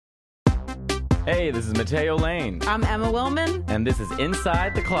Hey, this is Mateo Lane. I'm Emma Willman. And this is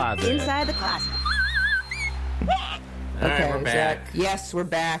Inside the Closet. Inside the Closet. All right, we're back. Yes, we're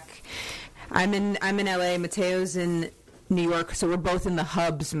back. I'm in LA. Mateo's in New York, so we're both in the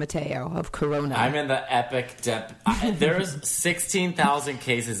hubs, Mateo, of Corona. I'm in the epic depth. There's 16,000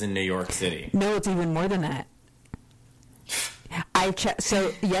 cases in New York City. No, it's even more than that.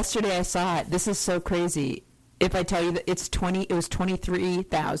 So yesterday I saw it. This is so crazy. If I tell you that it was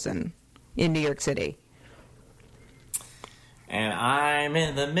 23,000 in New York City. And I'm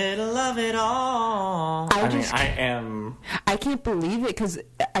in the middle of it all. I am. I can't believe it because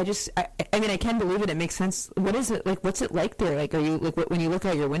I can believe it. It makes sense. What is it like? What's it like there? Like, are you like when you look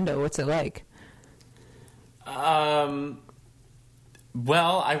out your window? What's it like? Well,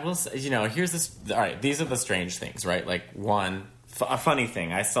 I will say, here's this. All right, these are the strange things, right? Like, one, a funny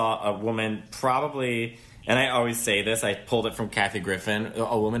thing. I saw a woman probably, and I always say this, I pulled it from Kathy Griffin,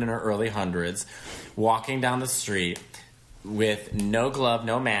 a woman in her early hundreds, walking down the street with no glove,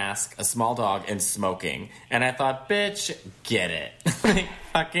 no mask, a small dog, and smoking. And I thought, bitch, get it. Like,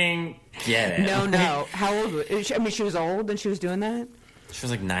 fucking get it. No. How old was she? I mean, she was old and she was doing that? She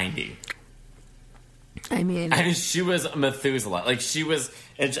was like 90. I mean, she was Methuselah. Like, she was,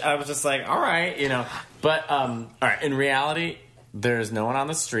 and I was just like, all right, But, all right, in reality, there's no one on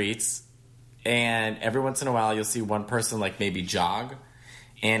the streets, and every once in a while you'll see one person, like, maybe jog,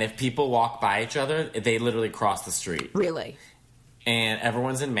 and if people walk by each other, they literally cross the street. Really? And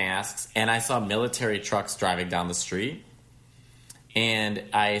everyone's in masks, and I saw military trucks driving down the street, and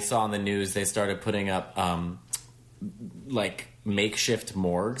I saw on the news they started putting up, like, makeshift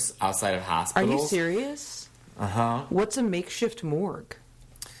morgues outside of hospitals. Are you serious? Uh-huh. What's a makeshift morgue?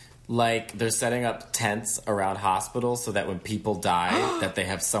 Like, they're setting up tents around hospitals so that when people die, that they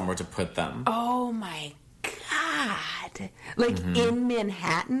have somewhere to put them. Oh, my God. Like, in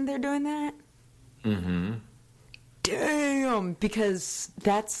Manhattan, they're doing that? Mm-hmm. Damn. Because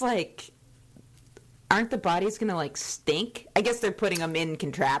that's, like... Aren't the bodies going to, like, stink? I guess they're putting them in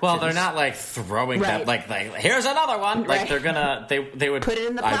contraptions. Well, they're not, like, throwing them, like, here's another one. Right. Like, they're gonna, they would... Put it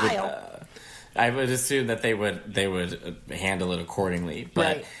in the pile. I would assume that they would handle it accordingly.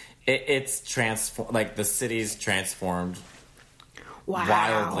 But right. It's transformed, like, the city's transformed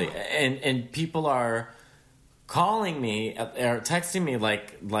wildly. And people are calling me, or texting me,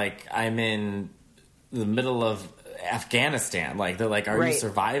 like I'm in the middle of Afghanistan. Like, they're like, are you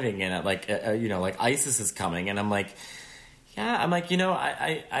surviving in it? Like, like ISIS is coming. And I'm like, yeah, I'm like,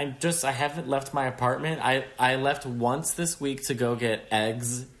 I haven't left my apartment. I left once this week to go get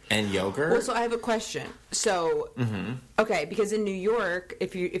eggs and yogurt. Well, so I have a question. So, okay, because in New York,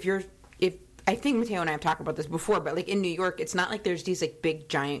 if I think Mateo and I have talked about this before, but like in New York, it's not like there's these like big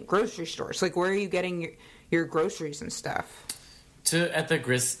giant grocery stores. Like, where are you getting your groceries and stuff? At the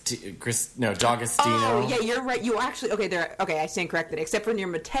D'Agostino. Oh, yeah, you're right. You actually, I stand corrected. Except for near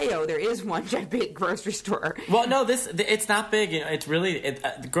Mateo, there is one big grocery store. Well, no, it's not big. It's really,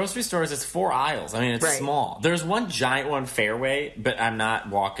 the grocery stores is 4 aisles. I mean, it's small. There's one giant one, Fairway, but I'm not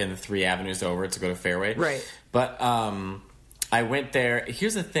walking 3 avenues over to go to Fairway. Right. But I went there.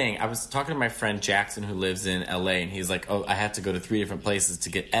 Here's the thing. I was talking to my friend Jackson, who lives in L.A., and he's like, oh, I have to go to 3 different places to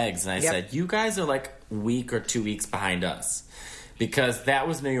get eggs. And I said, you guys are like a week or 2 weeks behind us. Because that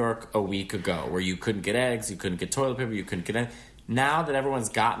was New York a week ago, where you couldn't get eggs, you couldn't get toilet paper, you couldn't get anything. Now that everyone's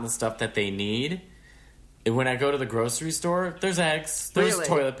gotten the stuff that they need, when I go to the grocery store, there's eggs, there's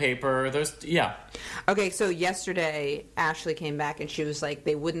toilet paper, Okay, so yesterday, Ashley came back and she was like,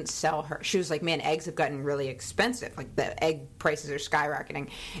 they wouldn't sell her. She was like, man, eggs have gotten really expensive. Like, the egg prices are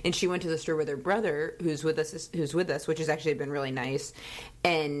skyrocketing. And she went to the store with her brother, who's with us, which has actually been really nice.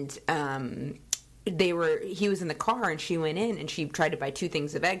 And, he was in the car and she went in and she tried to buy 2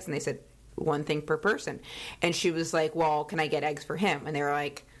 things of eggs and they said 1 thing per person. And she was like, well, can I get eggs for him? And they were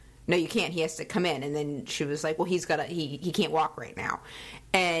like, no, you can't. He has to come in. And then she was like, well, he can't walk right now.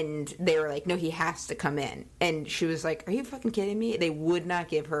 And they were like, no, he has to come in. And she was like, are you fucking kidding me? They would not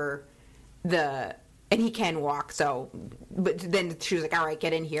give her and he can walk, but then she was like, all right,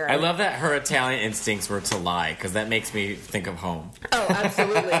 get in here. I love that her Italian instincts were to lie, because that makes me think of home. Oh,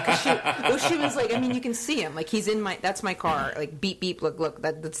 absolutely. She was like, I mean, you can see him. Like, he's in that's my car. Like, beep, beep, look,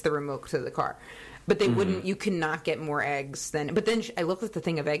 that's the remote to the car. But they wouldn't, you cannot get more eggs than, but then I looked at the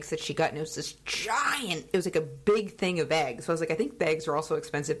thing of eggs that she got, and it was this giant, it was like a big thing of eggs. So I was like, I think the eggs are also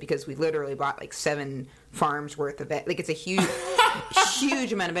expensive because we literally bought like 7 farms worth of eggs. Like, it's a huge,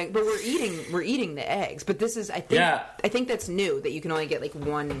 huge amount of eggs. But we're eating the eggs. But this is, I think that's new, that you can only get like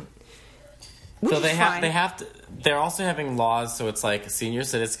 1. So they have to. They're also having laws, so it's like senior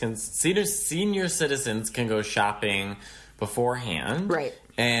citizens can go shopping beforehand, right?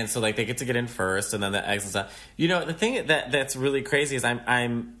 And so like they get to get in first, and then the eggs and stuff. You know, the thing that's really crazy is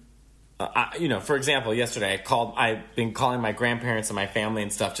you know, for example, yesterday I've been calling my grandparents and my family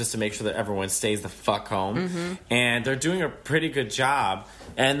and stuff just to make sure that everyone stays the fuck home, and they're doing a pretty good job.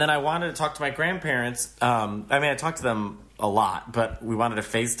 And then I wanted to talk to my grandparents. I talked to them a lot, but we wanted to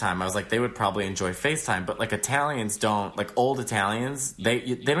FaceTime. I was like, they would probably enjoy FaceTime, but like Italians don't, like old Italians, they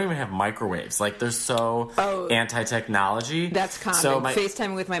don't even have microwaves. Like they're so anti-technology. That's common. So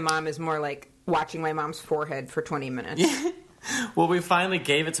FaceTime with my mom is more like watching my mom's forehead for 20 minutes. Well, we finally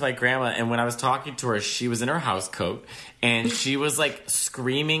gave it to my grandma, and when I was talking to her, she was in her house coat, and she was like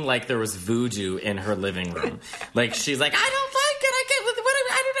screaming like there was voodoo in her living room. Like she's like, I don't like it. I can't.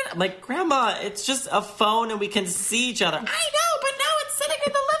 I'm like, Grandma, it's just a phone, and we can see each other. I know, but now it's sitting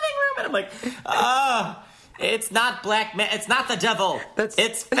in the living room, and I'm like, it's not black man. It's not the devil.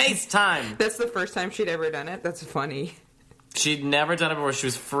 It's FaceTime. That's the first time she'd ever done it. That's funny. She'd never done it before. She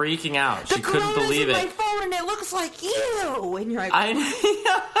was freaking out. She couldn't believe it. My phone, and it looks like you. And you're like,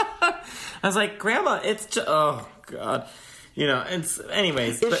 I was like, Grandma, it's just, oh God. You know,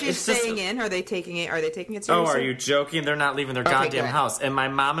 anyways. Is she staying in? Are they taking it seriously? Oh, are you joking? They're not leaving their goddamn house. And my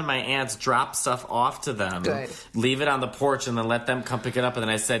mom and my aunts drop stuff off to them. Good. Leave it on the porch and then let them come pick it up. And then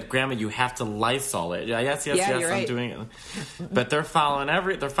I said, Grandma, you have to Lysol it. Yes, you're I'm right. doing it. But they're following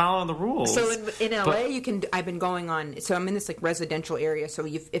the rules. So in LA, I've been going on, so I'm in this like residential area. So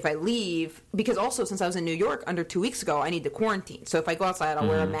if I leave, because also since I was in New York under 2 weeks ago, I need to quarantine. So if I go outside, I'll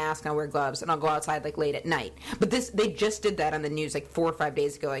wear a mask and I'll wear gloves and I'll go outside like late at night. But they just did that on the news like 4 or 5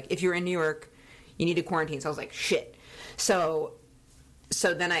 days ago. Like, if you're in New York, you need to quarantine. So I was like, shit. So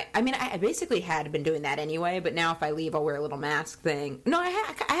then I basically had been doing that anyway, but now if I leave, I'll wear a little mask thing. No, I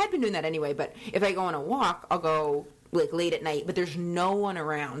had been doing that anyway, but if I go on a walk, I'll go like late at night, but there's no one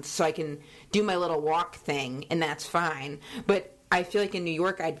around, so I can do my little walk thing, and that's fine. But I feel like in New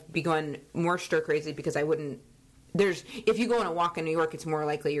York, I'd be going more stir crazy because I wouldn't. If you go on a walk in New York, it's more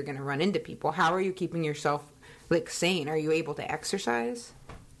likely you're going to run into people. How are you keeping yourself like sane? Are you able to exercise?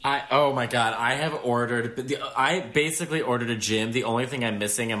 Oh my God, I basically ordered a gym. The only thing I'm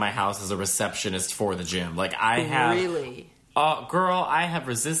missing in my house is a receptionist for the gym. Like I have. Really? Girl, I have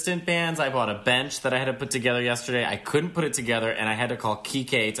resistant bands. I bought a bench that I had to put together yesterday. I couldn't put it together, and I had to call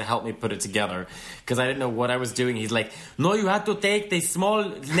Kike to help me put it together because I didn't know what I was doing. He's like, no, you have to take the small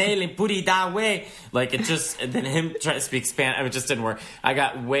nail and put it that way. Like, it just, and then him trying to speak Spanish, it just didn't work. I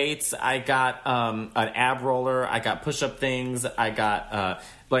got weights. I got an ab roller. I got push-up things. I got,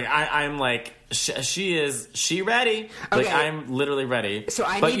 I'm like, she ready? Okay. Like, I'm literally ready. So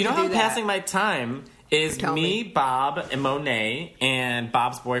I but need you know to how do I'm that. passing my time? Is Tell me, me. Bob, and Monet, and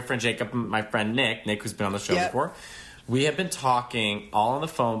Bob's boyfriend Jacob, and my friend Nick, who's been on the show before. We have been talking all on the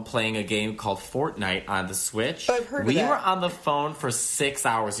phone, playing a game called Fortnite on the Switch. I've heard of we that. were on the phone for 6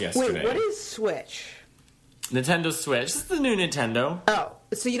 hours yesterday. Wait, what is Switch? Nintendo Switch. This is the new Nintendo. Oh,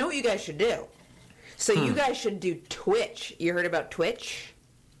 so you know what you guys should do? So you guys should do Twitch. You heard about Twitch?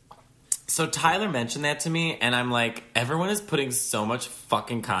 So Tyler mentioned that to me, and I'm like, everyone is putting so much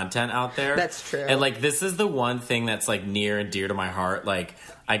fucking content out there. That's true. And like, this is the one thing that's like near and dear to my heart. Like,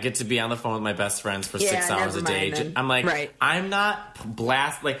 I get to be on the phone with my best friends for 6 hours a day. Then. I'm like, right. I'm not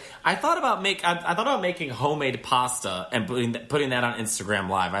Like, I thought about making homemade pasta and putting that on Instagram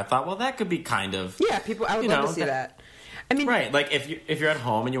Live. I thought, well, that could be kind of I would love to see that. I mean, right? Like if you're at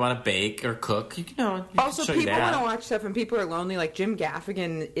home and you want to bake or cook, you also can show people you want that. to watch stuff and people are lonely. Like Jim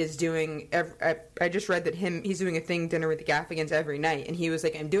Gaffigan is doing. I just read that he's doing a thing, Dinner with the Gaffigans, every night, and he was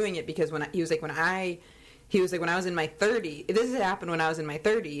like, I'm doing it because when I was in my 30s, this had happened when I was in my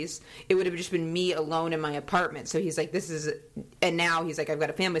 30s, it would have just been me alone in my apartment. So he's like, and now he's like, I've got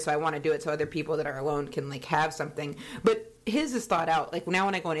a family, so I want to do it so other people that are alone can like have something. But his is thought out. Like now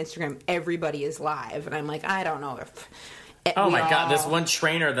when I go on Instagram, everybody is live, and I'm like, I don't know if. Oh my God, this one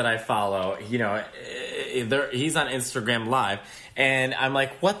trainer that I follow, he's on Instagram Live, and I'm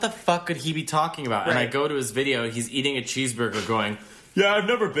like, what the fuck could he be talking about? Right. And I go to his video, he's eating a cheeseburger going, yeah, I've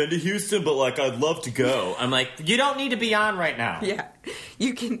never been to Houston, but like, I'd love to go. I'm like, you don't need to be on right now. Yeah,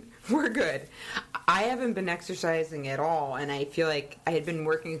 you can. We're good. I haven't been exercising at all, and I feel like I had been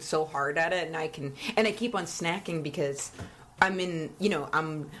working so hard at it, and I keep on snacking because I'm in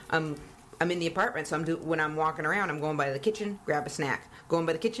the apartment, so when I'm walking around, I'm going by the kitchen, grab a snack. Going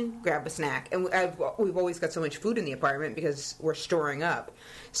by the kitchen, grab a snack. And we've always got so much food in the apartment because we're storing up.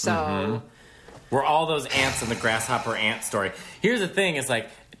 So We're all those ants in the grasshopper ant story. Here's the thing, is like,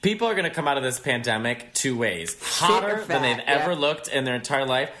 people are going to come out of this pandemic 2 ways. Hotter than they've ever looked in their entire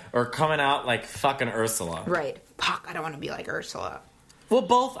life, or coming out like fucking Ursula. Right. Fuck, I don't want to be like Ursula. Well,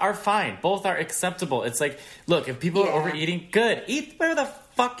 both are fine. Both are acceptable. It's like, look, if people are overeating, good. Eat whatever the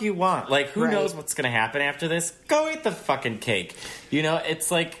fuck you want. Like, who Right. knows what's going to happen after this? Go eat the fucking cake. You know,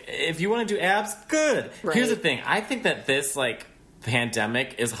 it's like, if you want to do abs, good. Right. Here's the thing. I think that this, like,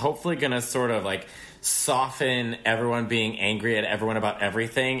 pandemic is hopefully going to sort of, like, soften everyone being angry at everyone about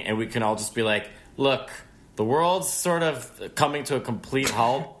everything, and we can all just be like, look, the world's sort of coming to a complete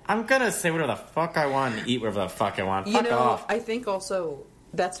halt. I'm going to say whatever the fuck I want and eat whatever the fuck I want. Fuck off. I think also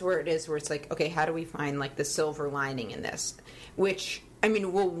that's where it is, where it's like, okay, how do we find like the silver lining in this? Which, I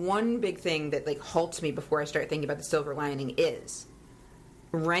mean, well, one big thing that like halts me before I start thinking about the silver lining is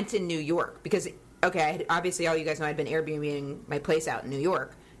rent in New York. Because, okay, obviously all you guys know I'd been Airbnb-ing my place out in New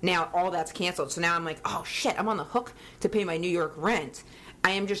York. Now all that's canceled. So now I'm like, oh shit, I'm on the hook to pay my New York rent.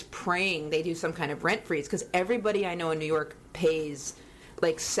 I am just praying they do some kind of rent freeze, because everybody I know in New York pays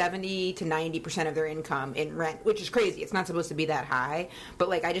like 70 to 90% of their income in rent, which is crazy. It's not supposed to be that high, but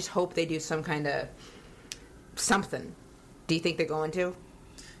like I just hope they do some kind of something. Do you think they're going to?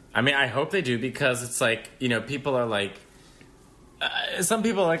 I mean, I hope they do, because it's like, you know, people are like, some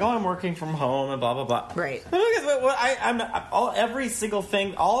people are like, oh, I'm working from home and blah, blah, blah. Right. I'm every single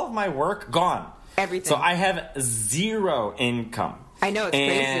thing, all of my work, gone. Everything. So I have zero income. I know, it's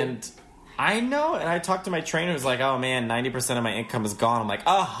and crazy. I know, and I talked to my trainer who's like, oh man, 90% of my income is gone. I'm like,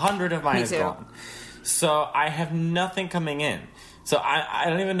 100 of mine Me is too. gone. So I have nothing coming in. So I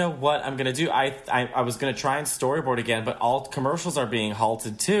don't even know what I'm going to do. I was going to try and storyboard again, but all commercials are being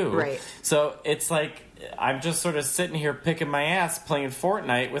halted too. Right. So it's like, I'm just sort of sitting here picking my ass playing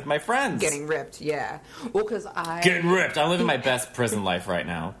Fortnite with my friends. Getting ripped, yeah. Well, because Getting ripped. I'm living my best prison life right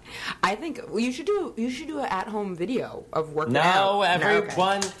now. I think you should do an at-home video of working out. No,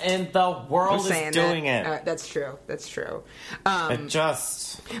 everyone in the world is doing it. That's true. That's true. It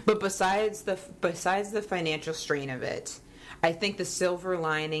just... But besides the financial strain of it, I think the silver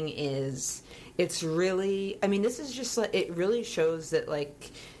lining is it's really. I mean, this is just like it really shows that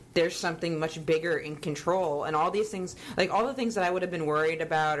like. There's something much bigger in control, and all these things, like all the things that I would have been worried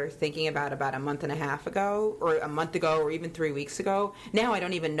about or thinking about a month and a half ago, or a month ago, or even 3 weeks ago, now I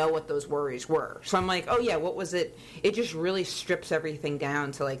don't even know what those worries were. So I'm like, oh yeah, what was it? It just really strips everything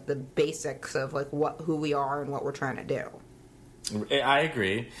down to like the basics of like who we are and what we're trying to do. I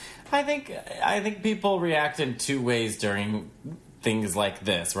agree. I think people react in two ways during things like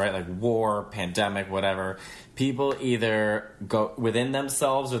this, right? Like war, pandemic, whatever. People either go within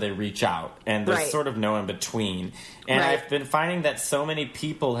themselves or they reach out, and there's Right. sort of no in between. And Right. I've been finding that so many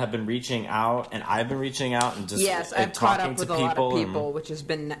people have been reaching out, and I've been reaching out and just Yes, and I've caught talking up with to a lot of and- people, which has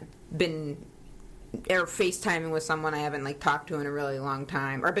been or FaceTiming with someone I haven't like talked to in a really long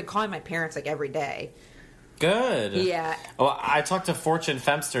time, or I've been calling my parents like every day. Good. Yeah. Well, I talked to Fortune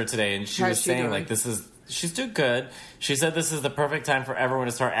Femster today, and she How's was she saying, doing? like, she's doing good. She said this is the perfect time for everyone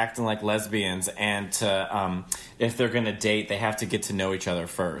to start acting like lesbians, and to, if they're going to date, they have to get to know each other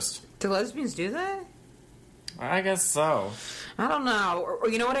first. Do lesbians do that? I guess so. I don't know. Or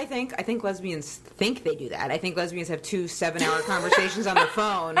you know what I think? I think lesbians think they do that. I think lesbians have 2 7-hour conversations on the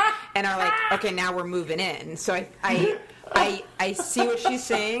phone and are like, okay, now we're moving in. So I see what she's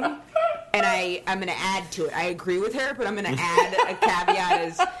saying, and I'm going to add to it. I agree with her, but I'm going to add a caveat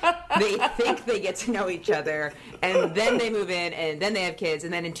is they think they get to know each other, and then they move in, and then they have kids,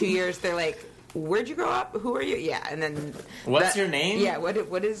 and then in 2 years they're like, where'd you grow up? Who are you? Yeah, and then What's your name? Yeah, what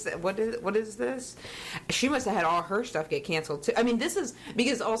is this? She must have had all her stuff get canceled too. I mean, this is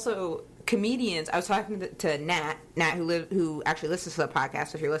because also comedians. I was talking to Nat who actually listens to the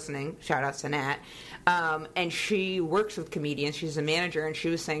podcast. If you're listening, shout outs to Nat. And she works with comedians. She's a manager, and she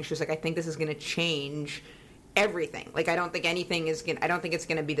was like, I think this is going to change everything. Like, I don't think it's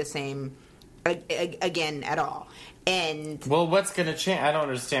going to be the same again at all. And well, what's going to change? I don't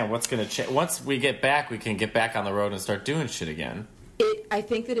understand. What's going to change? Once we get back, we can get back on the road and start doing shit again. I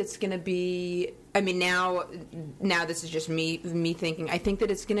think that it's going to be. I mean, now this is just me thinking. I think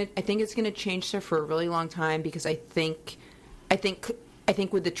it's going to change stuff for a really long time, because I think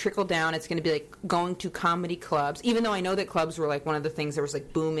with the trickle down, it's going to be like going to comedy clubs. Even though I know that clubs were like one of the things that was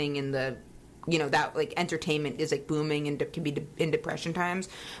like booming in the, that like entertainment is like booming and can be in depression times.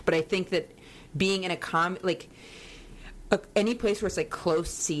 But I think that being in any place where it's like close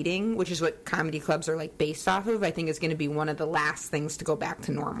seating, which is what comedy clubs are like based off of, I think is going to be one of the last things to go back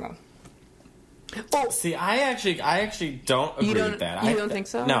to normal. Oh, see, I actually don't agree with that. You don't think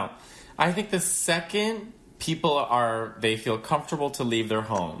so? No, I think the second people they feel comfortable to leave their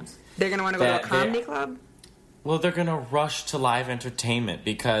homes, they're going to want to go to a comedy club. Well, they're going to rush to live entertainment,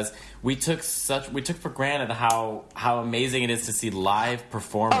 because we took for granted how amazing it is to see live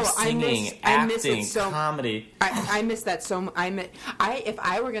performers singing, acting, comedy. I miss that so much. If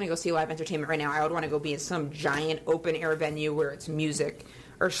I were going to go see live entertainment right now, I would want to go be in some giant open air venue where it's music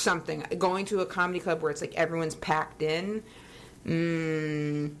or something. Going to a comedy club where it's like everyone's packed in.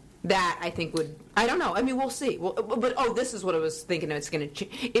 That I think would, I don't know. I mean, we'll see. Well, but this is what I was thinking. It's going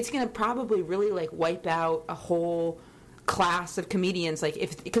to probably really like wipe out a whole class of comedians. Like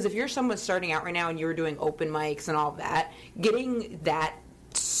because if you're someone starting out right now and you're doing open mics and all of that, getting that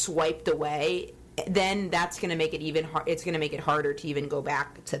swiped away, then that's going to make it even hard. It's going to make it harder to even go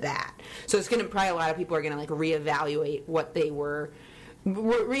back to that. So it's going to probably, a lot of people are going to like reevaluate what they were.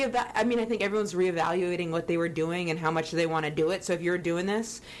 I mean, I think everyone's reevaluating what they were doing and how much they want to do it. So if you're doing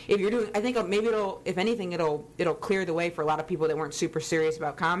this, I think maybe if anything, it'll clear the way for a lot of people that weren't super serious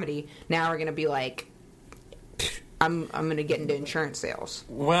about comedy. Now are going to be like, I'm going to get into insurance sales.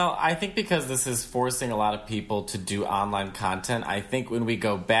 Well, I think because this is forcing a lot of people to do online content, I think when we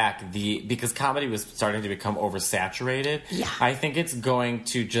go back, because comedy was starting to become oversaturated, I think it's going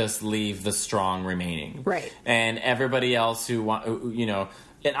to just leave the strong remaining. Right. And everybody else who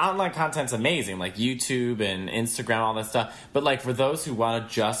and online content's amazing, like YouTube and Instagram, all that stuff. But like for those who want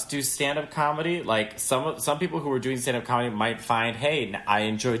to just do stand-up comedy, like some people who are doing stand-up comedy might find, hey, I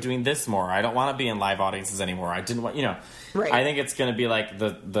enjoy doing this more. I don't want to be in live audiences anymore. I didn't want, Right. I think it's going to be like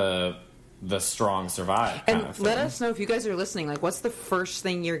the strong survive kind of thing. Let us know if you guys are listening. Like, what's the first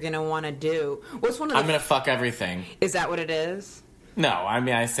thing you're going to want to do? What's one of I'm going to fuck everything. Is that what it is? No, I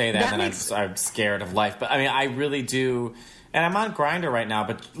mean, I say that and I'm scared of life. But I mean, I really do. And I'm on Grindr right now,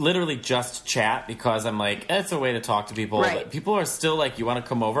 but literally just chat because I'm like, it's a way to talk to people. Right. But people are still like, you want to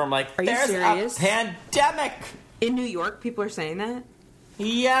come over? I'm like, are you there's serious? A pandemic. In New York, people are saying that?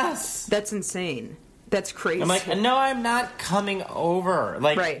 Yes. That's insane. That's crazy. I'm like, no, I'm not coming over.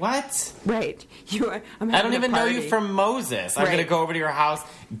 Like, right. What? Right. I don't even know you from Moses. I'm going to go over to your house,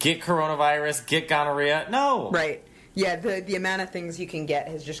 get coronavirus, get gonorrhea. No. Right. Yeah, the amount of things you can get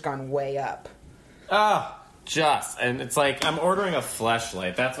has just gone way up. Oh. And it's like I'm ordering a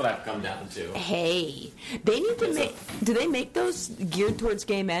fleshlight. That's what I've come down to. Hey, they need to make. Do they make those geared towards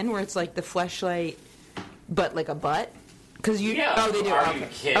gay men, where it's like the fleshlight, but like a butt? Because they do. Are okay. you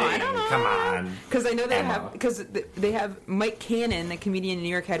kidding? Oh, I don't know. Come on. Because I know they have Mike Cannon, the comedian in New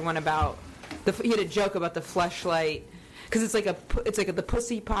York, had one about he had a joke about the fleshlight because it's like the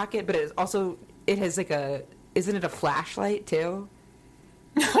pussy pocket, but it has like a. Isn't it a flashlight too?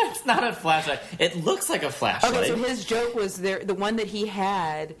 It's not a flashlight. It looks like a flashlight. Okay, so his joke was the one that he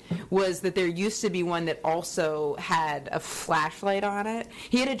had was that there used to be one that also had a flashlight on it.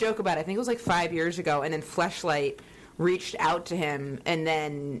 He had a joke about it. I think it was like 5 years ago, and then Fleshlight reached out to him and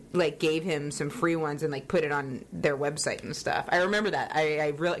then like gave him some free ones and like put it on their website and stuff. I remember that. I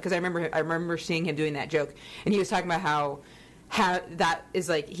really because I remember seeing him doing that joke, and he was talking about how that is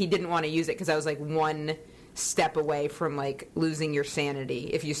like he didn't want to use it because I was like one step away from like losing your sanity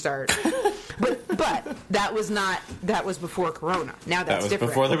if you start but that was before Corona. Now that's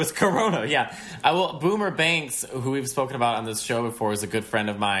different. Before there was Corona. Yeah. Boomer Banks, who we've spoken about on this show before, is a good friend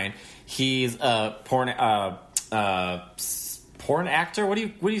of mine. He's a porn actor. What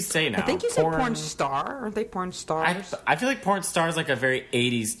do you say now? I think you said porn star. Aren't they porn stars? I feel like porn star is like a very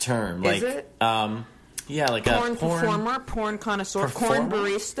 80s term. Is it? Yeah, like porn a performer, porn connoisseur, porn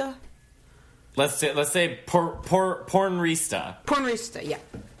barista. Let's say pornrista. Pornrista, yeah.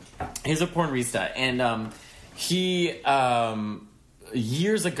 He's a pornrista, and he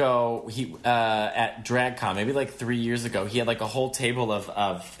years ago at DragCon, maybe like 3 years ago, he had like a whole table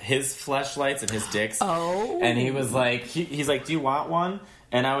of his fleshlights and his dicks. Oh, and he was like, he's like, do you want one?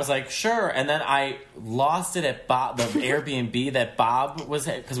 And I was like, sure. And then I lost it at the Airbnb that Bob was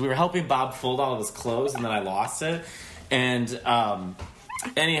because we were helping Bob fold all of his clothes, and then I lost it. And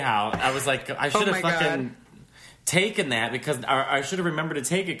anyhow, I was like, I should have fucking taken that because I should have remembered to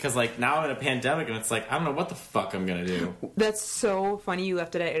take it because like now I'm in a pandemic and it's like I don't know what the fuck I'm gonna do. That's so funny. You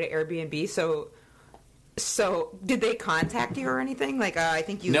left it at Airbnb. So did they contact you or anything? Like I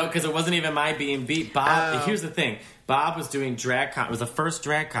think you. No, because it wasn't even my B&B. Bob. Here's the thing. Bob was doing DragCon. It was the first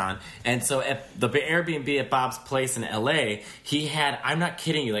DragCon, and so at the Airbnb at Bob's place in LA, he had, I'm not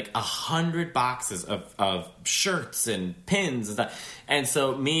kidding you, like 100 boxes of shirts and pins and stuff. And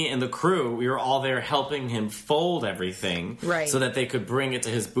so me and the crew, we were all there helping him fold everything, right, so that they could bring it to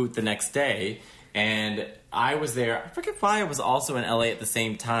his booth the next day. And I was there. I forget why I was also in LA at the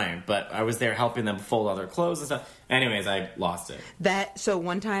same time, but I was there helping them fold all their clothes and stuff. Anyways, I lost it. So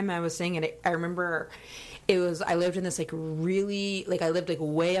one time I was saying it, I remember. I lived in this like really like I lived like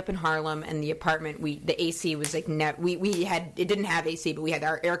way up in Harlem, and the apartment the AC was like it didn't have AC, but we had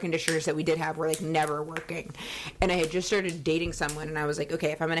our air conditioners that we did have were like never working. And I had just started dating someone, and I was like,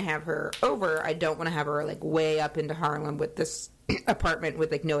 okay, if I'm gonna have her over, I don't want to have her like way up into Harlem with this apartment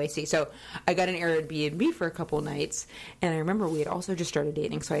with like no AC. So I got an Airbnb for a couple nights, and I remember we had also just started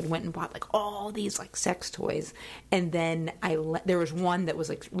dating, so I went and bought like all these like sex toys, and then there was one that was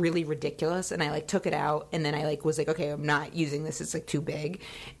like really ridiculous, and I like took it out, and then I like was like, okay, I'm not using this, it's like too big,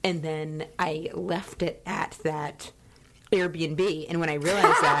 and then I left it at that Airbnb, and when I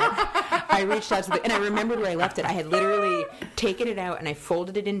realized that, I reached out to and I remembered where I left it. I had literally taken it out and I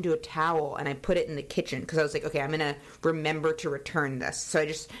folded it into a towel and I put it in the kitchen because I was like, okay, I'm gonna remember to return this. So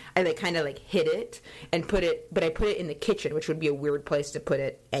I like kind of like hid it and put it, but I put it in the kitchen, which would be a weird place to put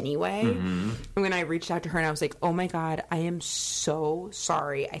it anyway. And when I reached out to her and I was like, oh my God, I am so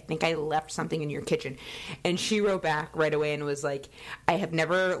sorry. I think I left something in your kitchen. And she wrote back right away and was like, I have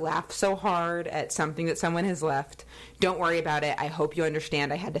never laughed so hard at something that someone has left. Don't worry about it. I hope you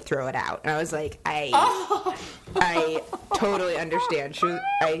understand I had to throw it out. And I was like, I totally understand.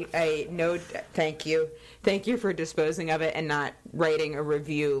 I know. Thank you. Thank you for disposing of it and not writing a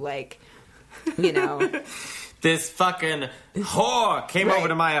review like, you know. This fucking whore came Right. over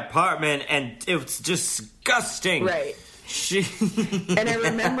to my apartment and it was disgusting. Right. And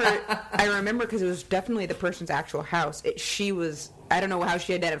I remember because it was definitely the person's actual house. She was, I don't know how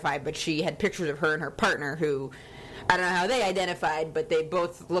she identified, but she had pictures of her and her partner who, I don't know how they identified, but they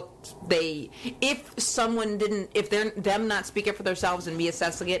both looked, if they're them not speaking for themselves and me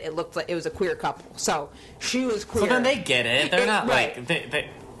assessing it, it looked like it was a queer couple. So she was queer. So then they get it. They're not right. like, they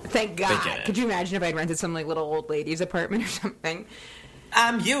Thank get God. it. Could you imagine if I'd rented some like little old lady's apartment or something?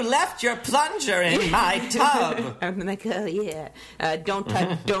 you left your plunger in my tub. I'm like, oh yeah, don't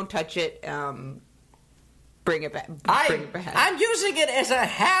touch it. Bring it back. I'm using it as a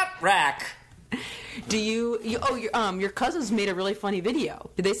hat rack. Do your cousins made a really funny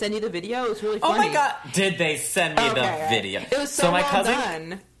video. Did they send you the video? It was really funny. Oh my God! Did they send me the Okay, video? It was so my well cousin,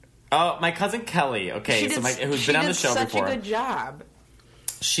 done. Oh, my cousin Kelly. Okay, who's been on the show She did before. such a good job.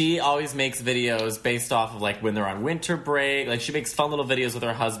 She always makes videos based off of like when they're on winter break. Like she makes fun little videos with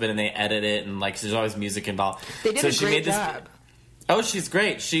her husband and they edit it and like there's always music involved. They did a great job. Oh, she's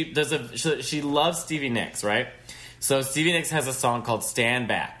great. She loves Stevie Nicks, right? So Stevie Nicks has a song called "Stand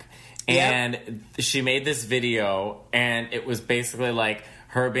Back," and she made this video, and it was basically like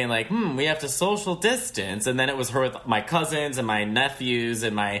her being like, we have to social distance. And then it was her with my cousins and my nephews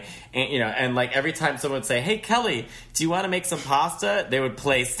and my aunt, and like every time someone would say, hey, Kelly, do you want to make some pasta? They would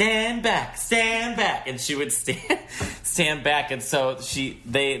play stand back. And she would stand back. And so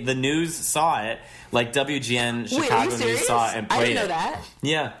the news saw it, like WGN Chicago News saw it and played it. I didn't know that.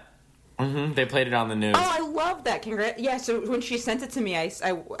 Yeah. They played it on the news. Oh, I love that! Congrats! Yeah. So when she sent it to me, I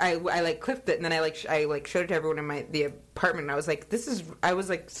like clipped it and then I showed it to everyone in the apartment. And I was like, I was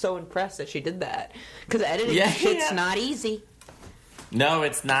like so impressed that she did that because editing shit's not easy. No,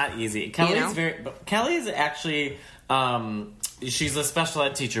 it's not easy. Kelly is actually she's a special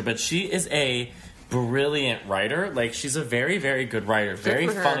ed teacher, but she is a brilliant writer. Like she's a very, very good writer, very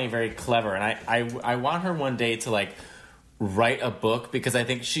funny, very clever, and I want her one day to like write a book because I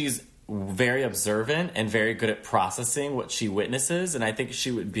think she's very observant and very good at processing what she witnesses, and I think she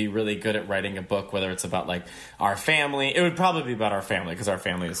would be really good at writing a book, whether it's about like our family. It would probably be about our family because our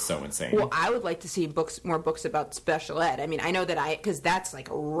family is so insane. Well, I would like to see more books about special ed. I mean, I know that because that's like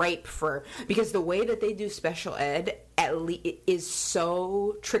ripe because the way that they do special ed is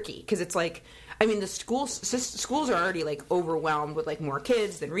so tricky because it's like, I mean, the schools are already like overwhelmed with like more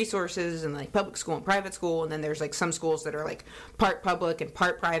kids than resources and like public school and private school, and then there's like some schools that are like part public and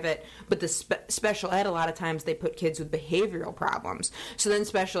part private. But the special ed, a lot of times they put kids with behavioral problems. So then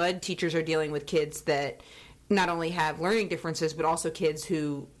special ed teachers are dealing with kids that not only have learning differences, but also kids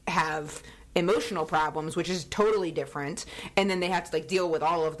who have emotional problems, which is totally different. And then they have to like deal with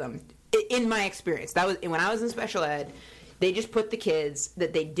all of them. In my experience, that was when I was in special ed. They just put the kids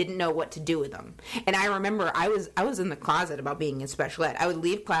that they didn't know what to do with them. And I remember I was in the closet about being in special ed. I would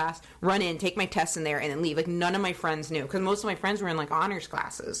leave class, run in, take my tests in there, and then leave. Like, none of my friends knew. Because most of my friends were in, like, honors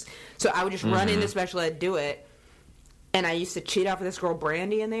classes. So I would just run into special ed, do it. And I used to cheat off of this girl,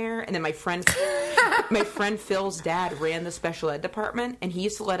 Brandy, in there. And then my friend Phil's dad ran the special ed department, and he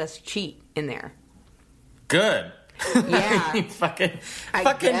used to let us cheat in there. Good. Yeah. fucking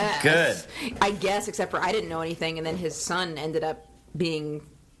good. I guess, except for I didn't know anything, and then his son ended up being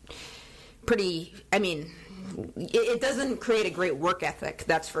pretty, I mean, it doesn't create a great work ethic,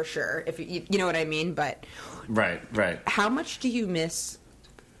 that's for sure, if you know what I mean, but... Right. How much do you miss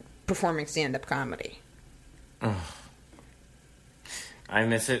performing stand-up comedy? Oh. I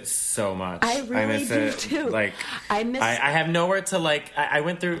miss it so much. I really do, too. Like, I have nowhere to, like, I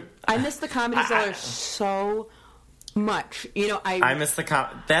went through... I miss the Comedy Cellar so much. I miss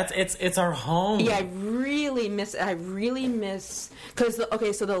the it's our home. Yeah, I really miss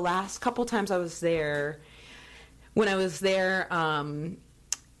because so the last couple times I was there, when I was there,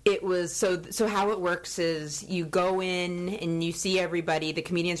 it was so how it works is you go in and you see everybody, the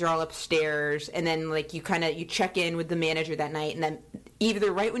comedians are all upstairs, and then like you check in with the manager that night, and then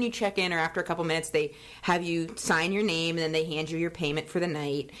either right when you check in or after a couple minutes they have you sign your name, and then they hand you your payment for the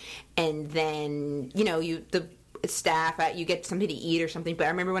night, and then the staff you get something to eat or something. But I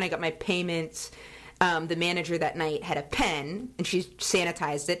remember when I got my payments, the manager that night had a pen and she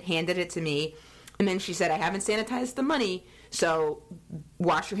sanitized it, handed it to me, and then she said, I haven't sanitized the money, so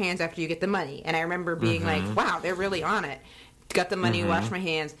wash your hands after you get the money. And I remember being like, wow, they're really on it. Got the money, washed my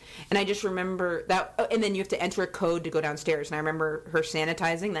hands. And I just remember that. And then you have to enter a code to go downstairs. And I remember her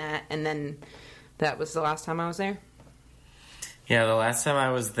sanitizing that. And then that was the last time I was there. Yeah, the last time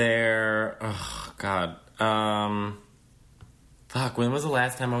I was there, oh, God. When was the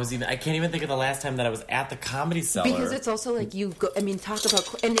last time I can't even think of the last time that I was at the Comedy Cellar. Because it's also like you go, talk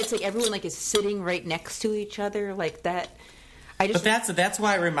about, and it's like everyone like is sitting right next to each other like that. But that's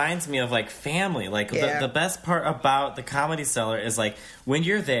why it reminds me of like family. Like the best part about the Comedy Cellar is like when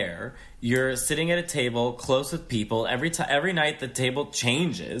you're there, you're sitting at a table close with people. Every night the table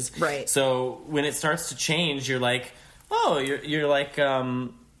changes. Right. So when it starts to change, you're like, oh, you're like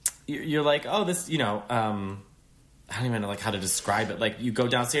oh, this, I don't even know how to describe it. Like you go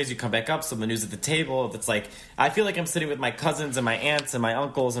downstairs, you come back up, someone who's at the table. It's like I feel like I'm sitting with my cousins and my aunts and my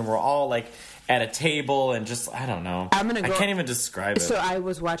uncles, and we're all like at a table and just I don't know. I can't even describe it. So I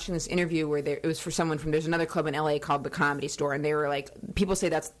was watching this interview where it was for someone there's another club in LA called the Comedy Store, and they were like, people say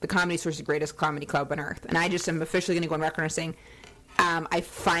that's the Comedy Store is the greatest comedy club on earth, and I just am officially going to go on record and saying I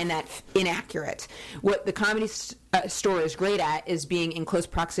find that inaccurate. What the Comedy Store is great at is being in close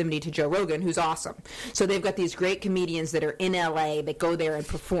proximity to Joe Rogan, who's awesome. So they've got these great comedians that are in LA that go there and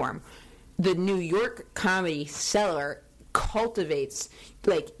perform. The New York Comedy Cellar cultivates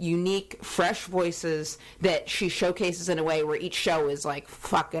like unique, fresh voices that she showcases in a way where each show is like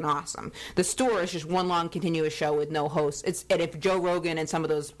fucking awesome. The Store is just one long continuous show with no host. And if Joe Rogan and some of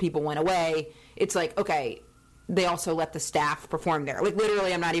those people went away, it's like, okay, they also let the staff perform there. Like,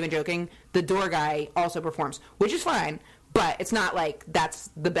 literally, I'm not even joking. The door guy also performs, which is fine, but it's not like that's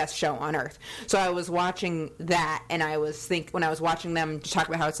the best show on earth. So I was watching that, and when I was watching them talk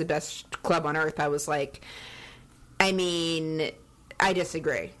about how it's the best club on earth, I was like, I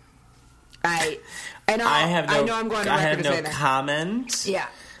disagree. I know I'm going to record to say that. I have no comment. Yeah.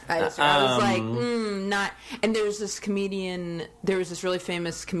 I was like, not. And there was this really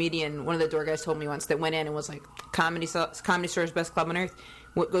famous comedian, one of the door guys told me once, that went in and was like, Comedy Store's best club on earth.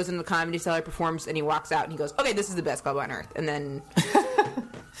 What goes in the Comedy Cellar, performs, and he walks out and he goes, okay, this is the best club on earth. And then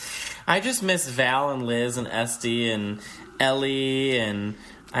I just miss Val and Liz and Esty and Ellie, and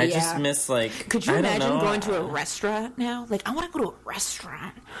I just miss like. Could you imagine going to a restaurant now? Like, I want to go to a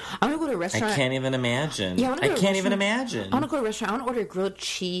restaurant. I want to go to a restaurant. I can't even imagine. Yeah, I can't even imagine. I want to go to a restaurant. I want to order grilled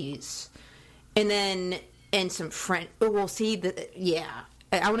cheese, and some French. I want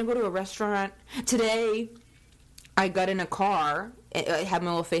to go to a restaurant today. I got in a car. I had my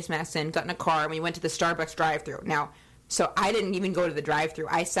little face mask in. Got in a car, and we went to the Starbucks drive-thru. Now, so I didn't even go to the drive-thru.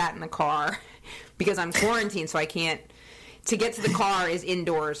 I sat in the car because I'm quarantined, so I can't. To get to the car is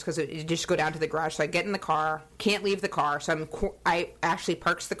indoors because you just go down to the garage. So I get in the car, can't leave the car. So I actually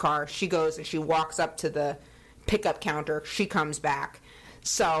parks the car. She goes and she walks up to the pickup counter. She comes back.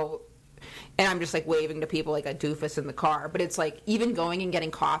 So, and I'm just like waving to people like a doofus in the car. But it's like even going and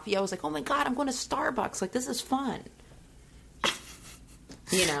getting coffee, I was like, oh my God, I'm going to Starbucks. Like, this is fun.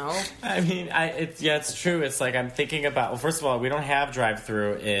 I mean, it's true. It's like I'm thinking about. Well, first of all, we don't have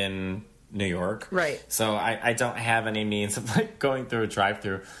drive-through in New York, right? So I don't have any means of like going through a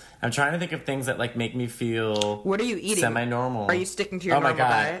drive-through. I'm trying to think of things that like make me feel. What are you eating? Semi-normal. Are you sticking to your normal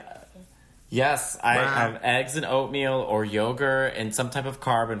diet? Yes, I have eggs and oatmeal or yogurt and some type of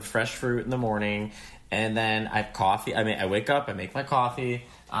carb and fresh fruit in the morning, and then I have coffee. I wake up, I make my coffee.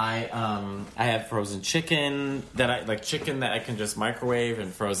 I have frozen chicken chicken that I can just microwave,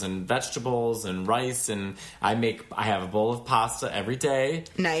 and frozen vegetables and rice, and I have a bowl of pasta every day.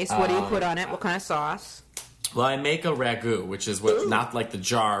 Nice. What do you put on it? What kind of sauce? Well, I make a ragu, which is not like the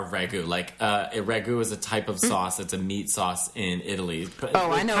jar of ragu. Like a ragu is a type of sauce. It's a meat sauce in Italy.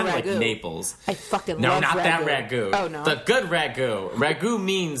 I know kind ragu. Of like Naples. I fucking love ragu. No, not that ragu. Oh no, the good ragu. Ragu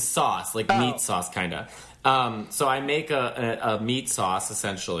means sauce, like meat sauce, kind of. So I make a meat sauce,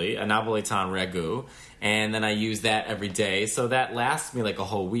 essentially, a Napolitan ragu, and then I use that every day. So that lasts me like a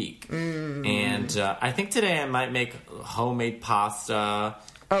whole week. And I think today I might make homemade pasta.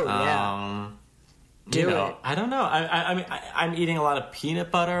 Oh, yeah. Do it. I don't know. I mean, I'm eating a lot of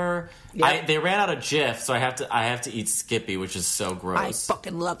peanut butter. Yep. They ran out of Jif, so I have to eat Skippy, which is so I gross.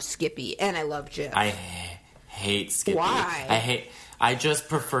 fucking love Skippy, and I love Jif. I hate Skippy. Why? I just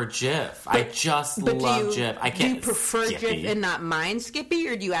prefer Jif. I just love Jif. I can't. Do you prefer Skippy. Jif and not mind Skippy,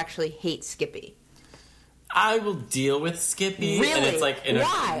 or do you actually hate Skippy? I will deal with Skippy. Really? And it's like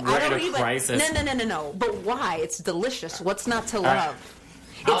why? we're in a crisis. No. But why? It's delicious. What's not to love?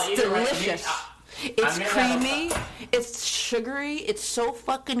 I'll eat It's it right- delicious. I'm It's gonna creamy. It's sugary. It's so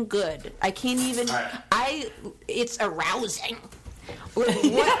fucking good. I can't even. Right. It's arousing.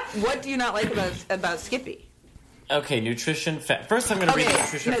 What do you not like about Skippy? Okay, nutrition facts. First, I'm going to read the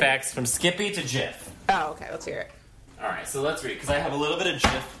nutrition facts from Skippy to Jif. Oh, okay. Let's hear it. All right, so let's read, because I have a little bit of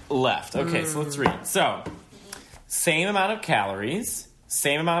Jif left. Okay, so let's read. So, same amount of calories,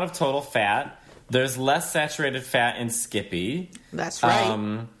 same amount of total fat. There's less saturated fat in Skippy. That's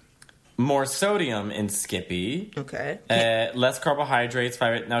right. More sodium in Skippy. Okay. Less carbohydrates.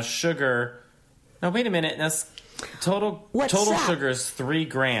 Now, sugar. No, wait a minute. Now, total up? sugar is 3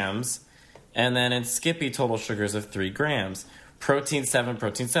 grams. And then in Skippy, total sugars of 3 grams. Protein 7.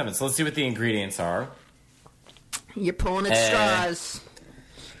 So let's see what the ingredients are. You're pulling at straws.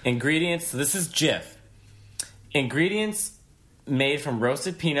 Ingredients. So this is Jif. Ingredients made from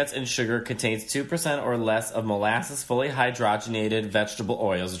roasted peanuts and sugar contains 2% or less of molasses, fully hydrogenated vegetable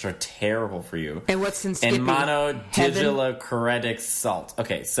oils, which are terrible for you. And what's in Skippy? And monodigilychloridic salt.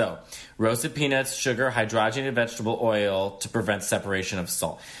 Okay, so roasted peanuts, sugar, hydrogenated vegetable oil to prevent separation of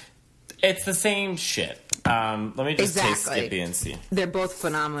salt. It's the same shit. Let me just taste Skippy and see. They're both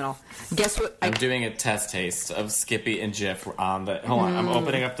phenomenal. Guess what? I'm doing a test taste of Skippy and Jif on the... Hold on, I'm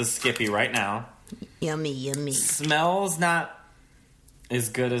opening up the Skippy right now. Yummy. Smells not as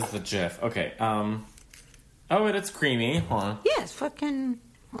good as the Jif. Okay, oh, and it's creamy. Hold on. Yeah, it's fucking...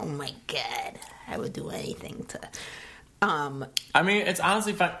 Oh, my God. I would do anything to... I mean, it's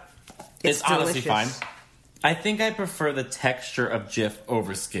honestly fine. It's honestly fine. I think I prefer the texture of Jif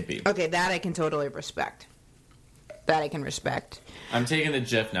over Skippy. Okay, that I can totally respect. That I can respect. I'm taking the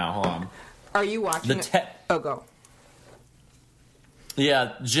Jif now. Hold on. Are you watching Oh, go.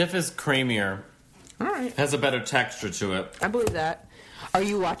 Yeah, Jif is creamier. All right. Has a better texture to it. I believe that. Are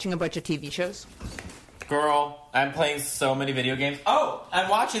you watching a bunch of TV shows? Girl, I'm playing so many video games. Oh, I'm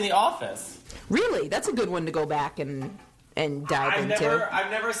watching The Office. Really? That's a good one to go back and dive into.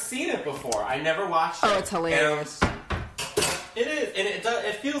 I've never seen it before. I never watched it. Oh, it's hilarious. It is, and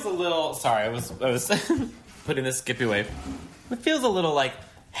it feels a little... Sorry, I was putting this Skippy away. It feels a little like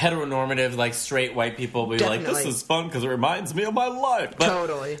heteronormative, like straight white people be like, this is fun because it reminds me of my life. But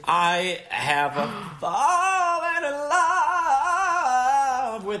totally. I have fallen in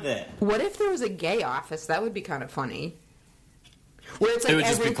love with it. What if there was a gay Office? That would be kind of funny. Where it's like it would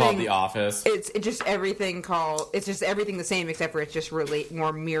just be called The Office. It's just everything the same, except for it's just really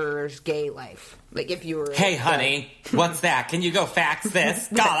more mirrors gay life. Like if you were... Hey, honey, what's that? Can you go fax this?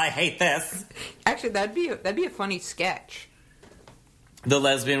 God, I hate this. Actually, that'd be a funny sketch. The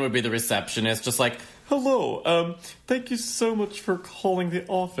lesbian would be the receptionist, just like, hello, thank you so much for calling the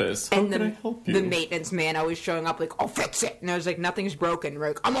office. How can I help you? The maintenance man always showing up like, I'll fix it. And I was like, nothing's broken. We're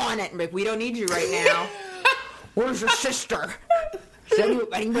like, I'm on it. And we're like, we don't need you right now. Where's your sister? Has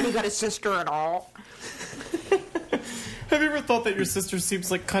anybody got a sister at all? Have you ever thought that your sister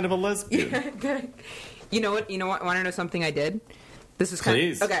seems like kind of a lesbian? You know what? Want to know something I did? This is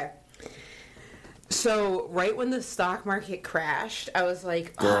Please. Okay. So, right when the stock market crashed, I was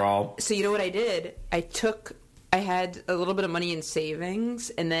like, girl. So, you know what I did? I had a little bit of money in savings,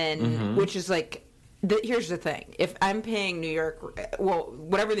 and then, which is like, here's the thing. If I'm paying New York, well,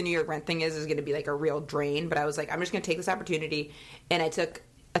 whatever the New York rent thing is going to be like a real drain, but I was like, I'm just going to take this opportunity, and I took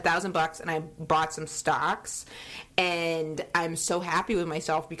 $1,000 and I bought some stocks, and I'm so happy with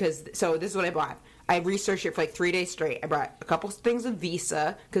myself because, so this is what I bought. I researched it for like 3 days straight. I bought a couple things of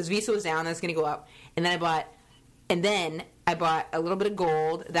Visa because Visa was down, that's going to go up. And then I bought a little bit of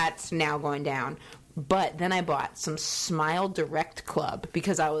gold that's now going down. But then I bought some Smile Direct Club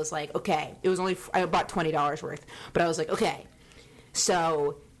because I was like, okay, I bought $20 worth, but I was like, okay,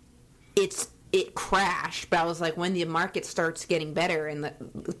 so it crashed, but I was like, when the market starts getting better, and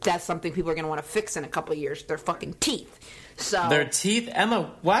that's something people are going to want to fix in a couple of years, their fucking teeth. So their teeth,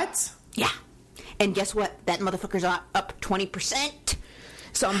 Emma? What? Yeah. And guess what? That motherfucker's up 20%.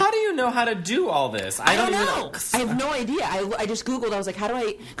 So how do you know how to do all this? I don't know. I have no idea. I just Googled. I was like, how do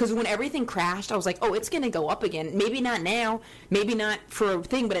I... Because when everything crashed, I was like, oh, it's going to go up again. Maybe not now. Maybe not for a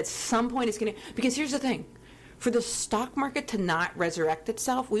thing, but at some point it's going to... Because here's the thing. for the stock market to not resurrect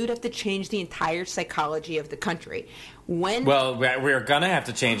itself, we would have to change the entire psychology of the country. Well, we're going to have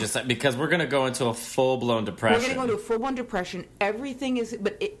to change this because we're going to go into a full-blown depression. We're going to go into a full-blown depression. Everything is...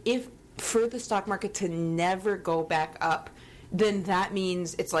 But if for the stock market to never go back up, then that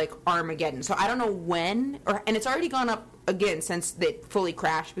means it's like Armageddon. So I don't know when, and it's already gone up again since they fully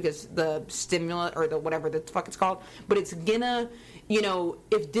crashed because the stimulus or the whatever the fuck it's called. But it's gonna,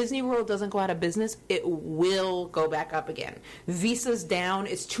 if Disney World doesn't go out of business, it will go back up again. Visa's down.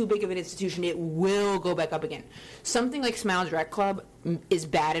 It's too big of an institution. It will go back up again. Something like Smile Direct Club is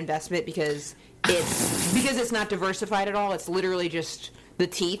bad investment because it's not diversified at all. It's literally just the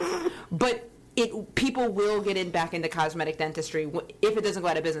teeth. But people will get back into cosmetic dentistry if it doesn't go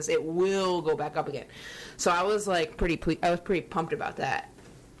out of business. It will go back up again. So I was like pretty pumped about that.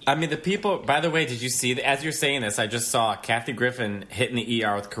 I mean, the people. By the way, did you see as you're saying this? I just saw Kathy Griffin hit in the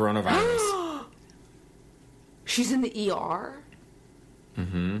ER with coronavirus. She's in the ER.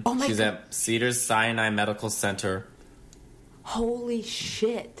 Mm-hmm. Oh my! She's at Cedars Sinai Medical Center. Holy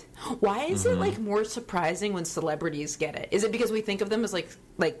shit! Why is it like more surprising when celebrities get it? Is it because we think of them as like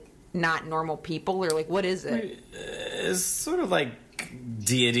not normal people, or like what is it? It's sort of like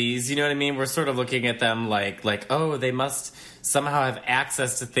deities, you know what I mean? We're sort of looking at them like oh, they must somehow have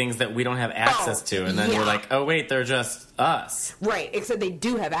access to things that we don't have access to, and then we're like, oh wait, they're just us, right? Except they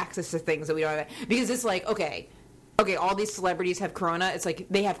do have access to things that we don't have, because it's like okay, all these celebrities have corona. It's like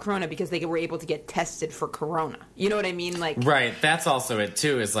they have corona because they were able to get tested for corona. You know what I mean? Like, right. That's also it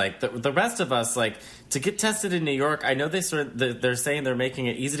too. Is like the rest of us, like to get tested in New York. I know they're saying they're making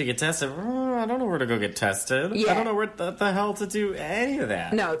it easy to get tested. I don't know where to go get tested. Yeah. I don't know where the hell to do any of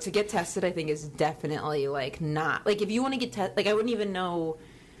that. No, to get tested, I think is definitely like not like if you want to get tested. Like I wouldn't even know.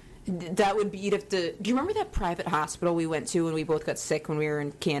 That would be you'd have to. Do you remember that private hospital we went to when we both got sick when we were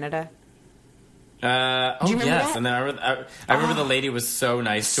in Canada? Do you remember that? And then I remember the lady was so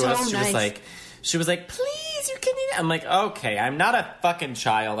nice to us. She was like, please, you can eat it. I'm like, okay, I'm not a fucking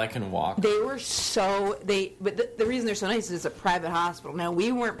child. I can walk. But the reason they're so nice is it's a private hospital. Now,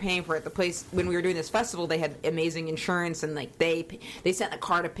 we weren't paying for it. The place, when we were doing this festival, they had amazing insurance, and like they sent a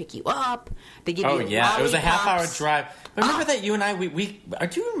car to pick you up. They give you lollipops. It was a half-hour drive. But remember that you and I,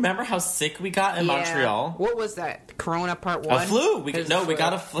 do you remember how sick we got in Montreal? What was that? Corona part 1? A flu. We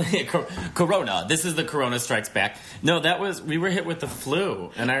got a flu. Corona. This is the Corona Strikes Back. No, we were hit with the flu.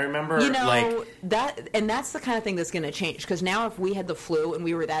 And I remember, that's the kind of thing that's going to change. Because now if we had the flu and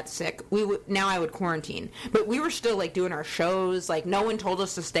we were that sick, now I would quarantine. But we were still, like, doing our shows. Like, no one told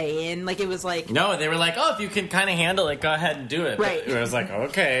us to stay in. Like, it was like... No, they were like, oh, if you can kind of handle it, go ahead and do it. Right. But I was like,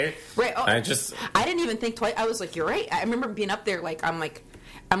 okay. Right. Oh, I didn't even think twice. I was like, you're right. I remember being up there, like,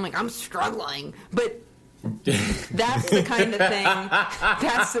 I'm struggling. But... that's the kind of thing.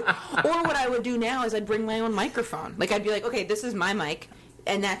 Or what I would do now is I'd bring my own microphone. Like I'd be like, okay, this is my mic,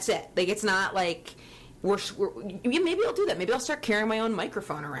 and that's it. Like it's not like maybe I'll do that. Maybe I'll start carrying my own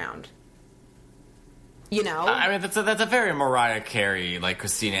microphone around. You know, I mean that's a very Mariah Carey, like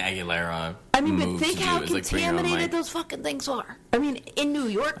Christina Aguilera. I mean, but think how contaminated those fucking things are. I mean, in New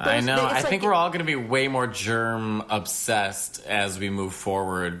York, I know. I think we're all going to be way more germ obsessed as we move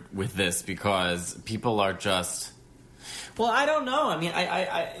forward with this because people are just. Well, I don't know. I mean,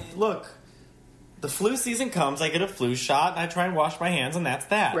 I look. The flu season comes, I get a flu shot, and I try and wash my hands, and that's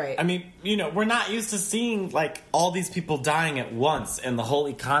that. Right. I mean, we're not used to seeing, like, all these people dying at once, and the whole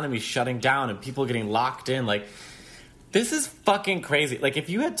economy shutting down, and people getting locked in. Like, this is fucking crazy. Like, if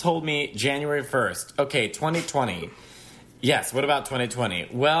you had told me January 1st, okay, 2020, yes, what about 2020?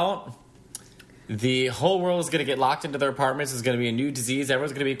 Well... the whole world is going to get locked into their apartments. There's going to be a new disease.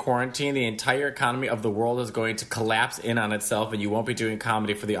 Everyone's going to be quarantined. The entire economy of the world is going to collapse in on itself, and you won't be doing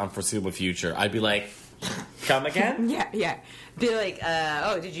comedy for the unforeseeable future. I'd be like, come again? Yeah. Be like,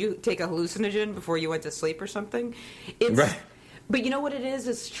 did you take a hallucinogen before you went to sleep or something? Right. But you know what it is?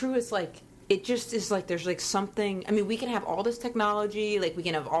 It's true. It's like, it just is like there's like something. I mean, we can have all this technology. Like, we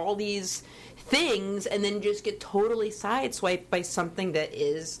can have all these things and then just get totally sideswiped by something that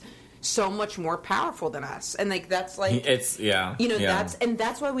is... so much more powerful than us, and like that's like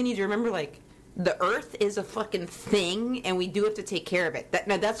that's why we need to remember like the Earth is a fucking thing, and we do have to take care of it.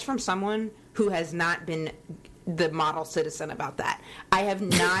 That's from someone who has not been the model citizen about that. I have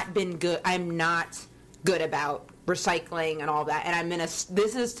not been good. I'm not good about recycling and all that, and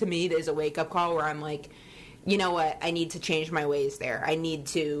this is to me is a wake up call where I'm like, you know what, I need to change my ways there. I need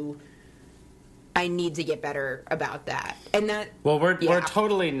to get better about that. And that... Well, we're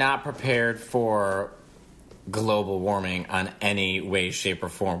totally not prepared for global warming on any way, shape, or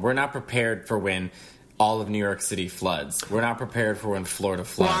form. We're not prepared for when all of New York City floods. We're not prepared for when Florida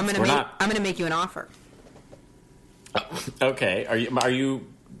floods. Well, I'm going to make you an offer. Okay. Are you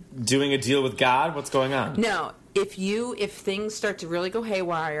doing a deal with God? What's going on? No, if things start to really go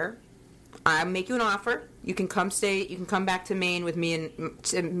haywire, I'll make you an offer. You can come stay. You can come back to Maine with me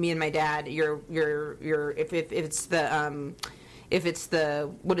and my dad. If it's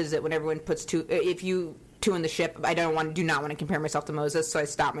the what is it when everyone puts two? If you two in the ship, I do not want to compare myself to Moses, so I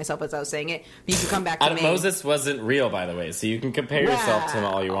stopped myself as I was saying it. But you can come back to Maine. Moses wasn't real, by the way, so you can compare yourself to him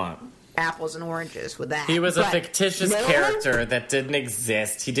all you want. Apples and oranges with that. He was a fictitious character that didn't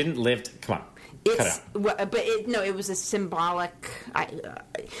exist. He didn't live. Come on. It was a symbolic.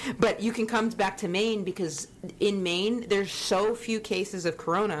 But you can come back to Maine because in Maine there's so few cases of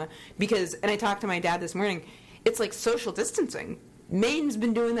corona and I talked to my dad this morning. It's like social distancing. Maine's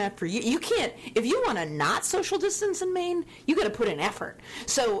been doing that for you. You can't if you want to not social distance in Maine, you got to put in effort.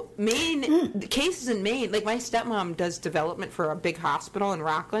 So Maine the cases in Maine, like my stepmom does development for a big hospital in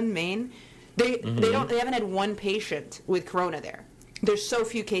Rockland, Maine. They haven't had one patient with corona there. There's so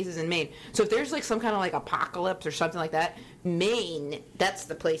few cases in Maine. So if there's like some kind of like apocalypse or something like that, Maine, that's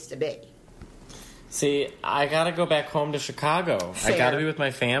the place to be. See, I gotta go back home to Chicago. Fair. I gotta be with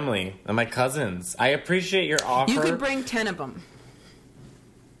my family and my cousins. I appreciate your offer. You could bring 10 of them.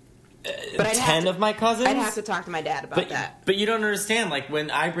 But 10 of my cousins? I'd have to talk to my dad about that. But you don't understand. Like,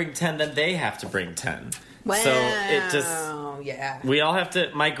 when I bring 10, then they have to bring 10. Well, so it just... yeah. We all have to...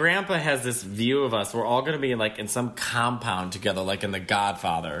 My grandpa has this view of us. We're all going to be, like, in some compound together, like in The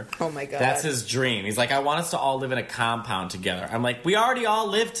Godfather. Oh, my God. That's his dream. He's like, I want us to all live in a compound together. I'm like, we already all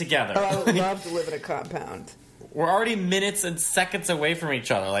live together. Oh, I would love to live in a compound. We're already minutes and seconds away from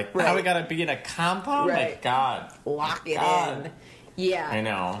each other. Like, now we got to be in a compound? Right. My God. Lock it in. Yeah. I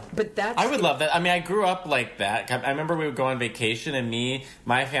know. But I would love that. I mean, I grew up like that. I remember we would go on vacation, and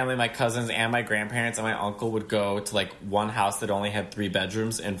my family, my cousins, and my grandparents and my uncle would go to, like, one house that only had 3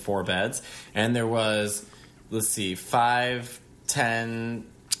 bedrooms and 4 beds. And there was, 5, 10...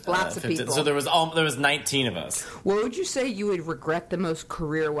 Lots of 15. people. So there was 19 of us. What would you say you would regret the most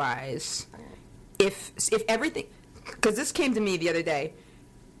career-wise if everything... Because this came to me the other day.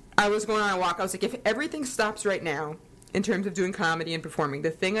 I was going on a walk. I was like, if everything stops right now... in terms of doing comedy and performing,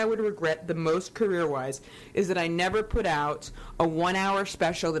 the thing I would regret the most career-wise is that I never put out a 1-hour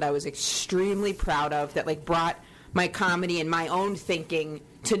special that I was extremely proud of, that like brought my comedy and my own thinking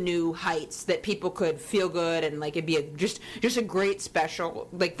to new heights, that people could feel good and like it'd be just a great special.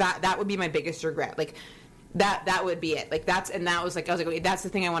 Like that would be my biggest regret. Like that would be it. Like I was like, okay, that's the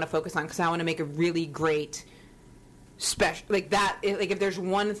thing I want to focus on because I want to make a really great special like that. Like if there's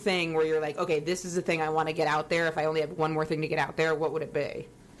one thing where you're like, okay, this is the thing I want to get out there, if I only have one more thing to get out there, what would it be?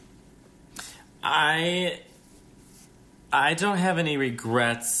 I don't have any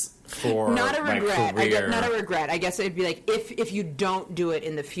regrets for not a regret. my career. Not a regret. I guess it'd be like if you don't do it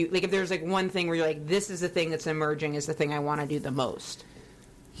in the future, like if there's like one thing where you're like, this is the thing that's emerging is the thing I want to do the most.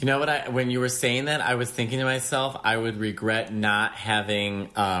 You know what? When you were saying that, I was thinking to myself, I would regret not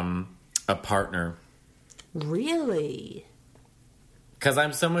having a partner. Really? Because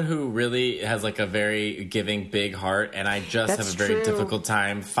I'm someone who really has like a very giving, big heart, and I just That's have a very true. difficult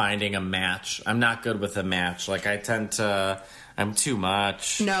time finding a match. I'm not good with a match. Like I'm too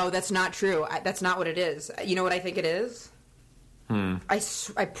much. No, that's not true. That's not what it is. You know what I think it is?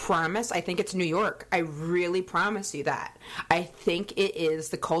 I promise. I think it's New York. I really promise you that. I think it is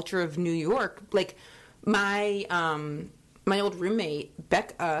the culture of New York. Like my old roommate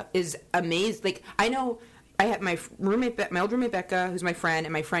Becca is amazed. Like I know. I have my old roommate Becca, who's my friend,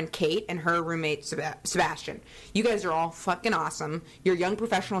 and my friend Kate, and her roommate Sebastian. You guys are all fucking awesome. You're young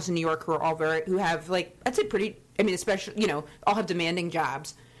professionals in New York who have like, I'd say pretty. I mean, especially all have demanding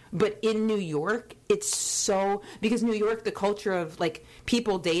jobs. But in New York, it's so because New York, the culture of like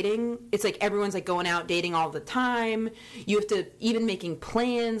people dating, it's like everyone's like going out dating all the time. You have to even making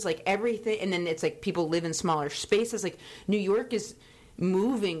plans, like everything, and then it's like people live in smaller spaces. Like New York is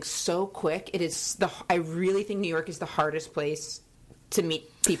moving so quick. I really think New York is the hardest place to meet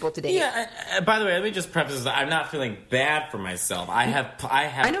people today. Yeah. By the way, let me just preface this. I'm not feeling bad for myself. I have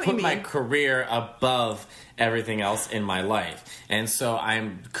put my career above everything else in my life, and so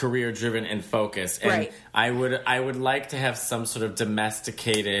I'm career driven and focused. And right. I would like to have some sort of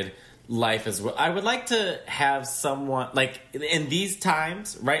domesticated life as well. I would like to have someone like in these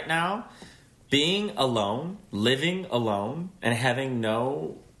times right now. Being alone, living alone, and having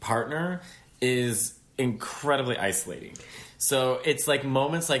no partner is incredibly isolating. So it's like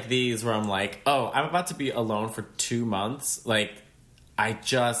moments like these where I'm like, oh, I'm about to be alone for 2 months. Like,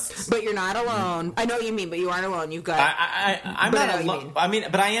 But you're not alone. I know what you mean, but you aren't alone. You've got... I'm not alone. I mean,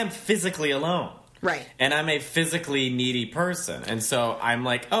 but I am physically alone. Right. And I'm a physically needy person. And so I'm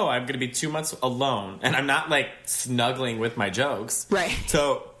like, oh, I'm going to be 2 months alone. And I'm not like snuggling with my jokes. Right.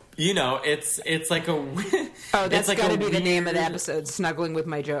 So, you know, it's like a... Oh, that's like got to be the name of the weird- episode, Snuggling with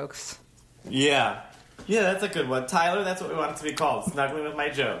My Jokes. Yeah. Yeah, that's a good one. Tyler, that's what we want it to be called. Snuggling with my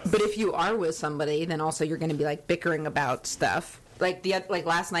jokes. But if you are with somebody, then also you're going to be like bickering about stuff. Like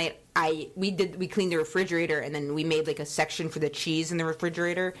last night, we cleaned the refrigerator and then we made like a section for the cheese in the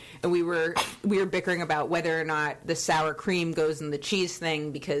refrigerator, and we were bickering about whether or not the sour cream goes in the cheese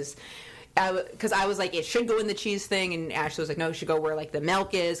thing because I was like, it should go in the cheese thing, and Ashley was like, no, it should go where like the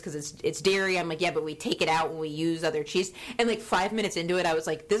milk is because it's dairy. I'm like, yeah, but we take it out when we use other cheese. And like 5 minutes into it, I was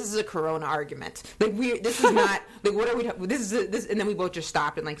like, this is a Corona argument. Like this is not like what are we? This is this, and then we both just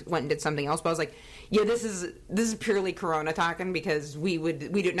stopped and like went and did something else. But I was like, yeah, this is purely Corona talking because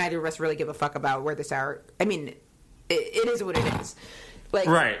neither of us really give a fuck about where the sour. I mean, it is what it is. Like,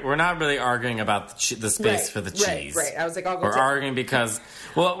 right, we're not really arguing about the space for the cheese. Right. I was like, we're arguing because,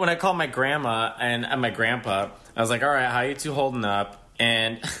 well, when I called my grandma and my grandpa, I was like, all right, how you two holding up?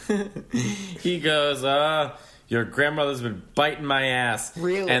 And he goes, your grandmother's been biting my ass.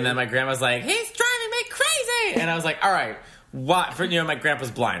 Really? And then my grandma's like, he's driving me crazy. And I was like, all right. Why? My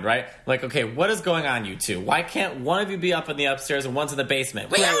grandpa's blind, right? Like, okay, what is going on, you two? Why can't one of you be up in the upstairs and one's in the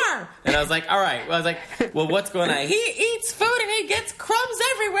basement? We are! And I was like, all right. Well, I was like, well, what's going on? He eats food and he gets crumbs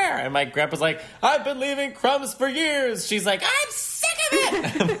everywhere. And my grandpa's like, I've been leaving crumbs for years. She's like, I'm sick of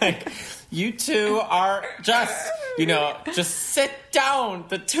it. I'm like, you two are just sit down.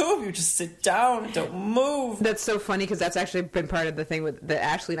 The two of you just sit down. Don't move. That's so funny because that's actually been part of the thing that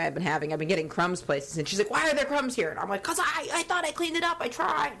Ashley and I have been having. I've been getting crumbs places, and she's like, why are there crumbs here? And I'm like, because I thought I cleaned it up. I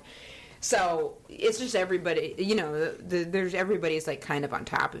tried. So it's just everybody, there's everybody's like kind of on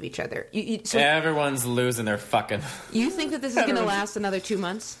top of each other. So everyone's losing their fucking... You think that this is going to last another 2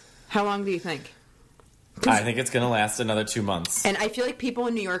 months? How long do you think? I think it's going to last another 2 months. And I feel like people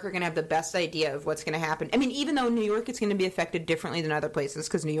in New York are going to have the best idea of what's going to happen. I mean, even though New York is going to be affected differently than other places,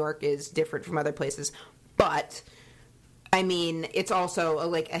 because New York is different from other places. But, I mean, it's also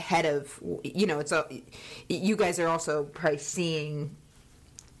like ahead of, you guys are also probably seeing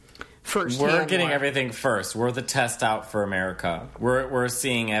firsthand. We're getting more. everything first. We're the test out for America. We're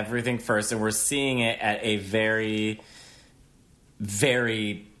seeing everything first, and we're seeing it at a very,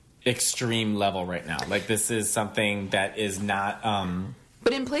 very extreme level right now. Like, this is something that is not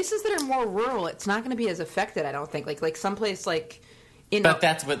but in places that are more rural, it's not going to be as affected, I don't think. Like someplace like But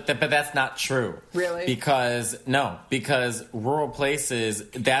that's not true. Really? Because rural places,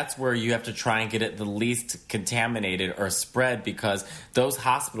 that's where you have to try and get it the least contaminated or spread, because those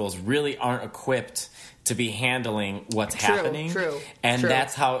hospitals really aren't equipped to be handling what's happening. True.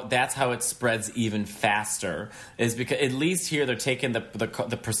 That's how it spreads even faster. Is because at least here they're taking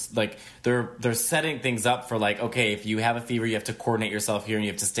they're setting things up for, like, okay, if you have a fever, you have to coordinate yourself here and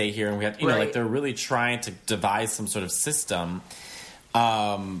you have to stay here, and we have like they're really trying to devise some sort of system.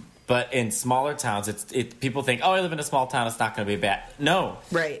 But in smaller towns, people think, oh, I live in a small town, it's not going to be bad. No,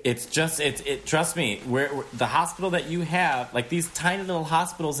 right. It's just trust me, where the hospital that you have, like these tiny little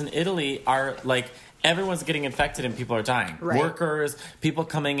hospitals in Italy, are like, everyone's getting infected and people are dying. Right. Workers, people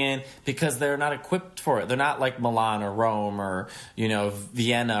coming in because they're not equipped for it. They're not like Milan or Rome or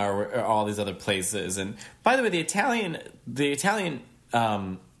Vienna or all these other places. And by the way, the Italian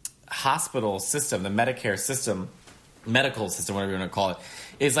hospital system, the Medicare system, medical system, whatever you want to call it,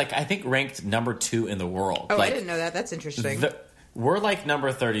 is like, I think, ranked number 2 in the world. Oh, like, I didn't know that. That's interesting. We're like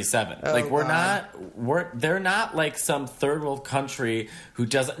number 37. Oh, like, God. They're not like some third world country who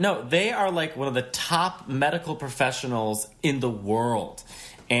doesn't. No, they are like one of the top medical professionals in the world,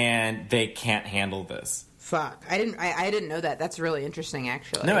 and they can't handle this. Fuck, I didn't know that. That's really interesting,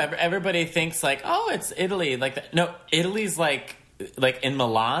 actually. No, everybody thinks like, oh, it's Italy. Like that. No, Italy's like in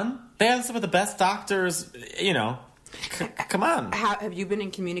Milan. They have some of the best doctors. Come on. Have you been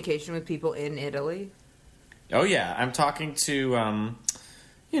in communication with people in Italy? Oh yeah, I'm talking to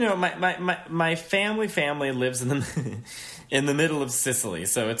my family lives in the middle of Sicily,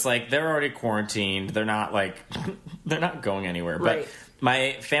 so it's like they're already quarantined. They're not they're not going anywhere. Right. But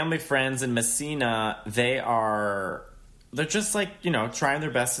my family friends in Messina, they're just like, trying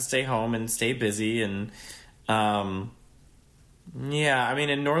their best to stay home and stay busy, and yeah, I mean,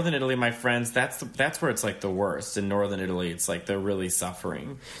 in northern Italy, my friends, that's where it's like the worst. In northern Italy, it's like they're really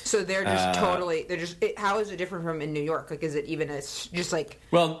suffering. So they're just how is it different from in New York? Like, is it even just like?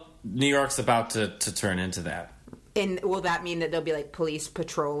 Well, New York's about to turn into that. And will that mean that there'll be like police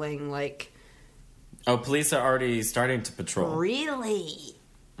patrolling, like? Oh, police are already starting to patrol. Really?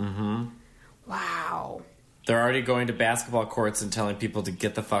 Mm-hmm. Wow. They're already going to basketball courts and telling people to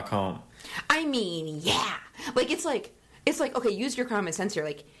get the fuck home. I mean, yeah. Like, it's like, okay, use your common sense here.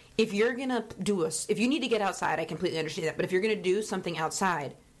 Like, if you're gonna if you need to get outside, I completely understand that. But if you're gonna do something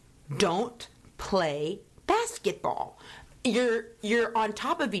outside, don't play basketball. You're on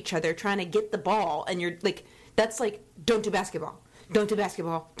top of each other trying to get the ball, and you're like, that's like, don't do basketball. Don't do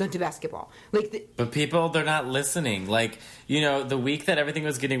basketball. Don't do basketball. But people, they're not listening. Like, the week that everything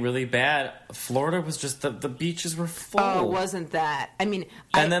was getting really bad, Florida was just, the beaches were full. Oh, wasn't that? I mean...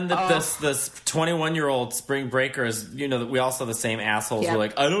 And then this 21-year-old spring breakers, we all saw the same assholes who were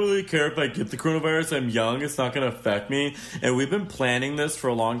like, I don't really care if I get the coronavirus. I'm young. It's not going to affect me. And we've been planning this for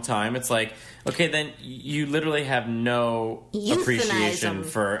a long time. It's like, okay, then you literally have no appreciation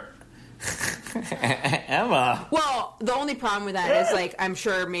for... Emma. Well, the only problem with that is, like, I'm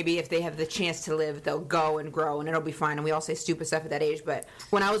sure maybe if they have the chance to live, they'll go and grow, and it'll be fine. And we all say stupid stuff at that age. But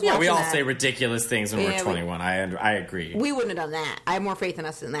when I was watching we all that, say ridiculous things when we're 21. I agree. We wouldn't have done that. I have more faith in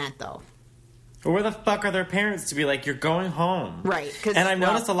us than that, though. But where the fuck are their parents to be like, you're going home? Right. And I've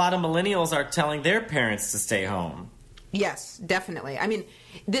noticed a lot of millennials are telling their parents to stay home. Yes, definitely. I mean,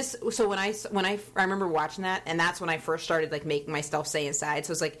 so when I remember watching that, and that's when I first started, like, making myself stay inside.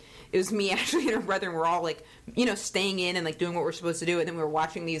 So it was me actually and her brother, and we're all, like, staying in and, like, doing what we're supposed to do, and then we were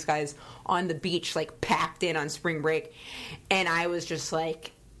watching these guys on the beach, like, packed in on spring break, and I was just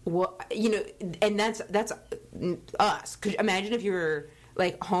like, what, and that's us. Because imagine if you were,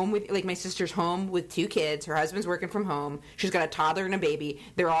 like, home with, like, my sister's home with 2 kids, her husband's working from home, she's got a toddler and a baby,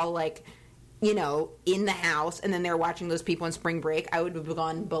 they're all, like, in the house, and then they're watching those people on spring break. I would have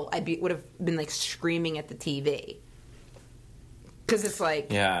gone, would have been, like, screaming at the TV. Because it's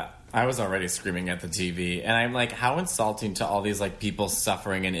like... Yeah, I was already screaming at the TV. And I'm like, how insulting to all these, like, people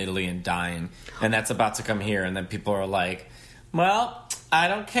suffering in Italy and dying. And that's about to come here. And then people are like, well, I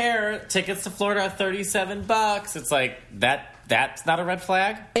don't care. Tickets to Florida are $37. It's like, that's not a red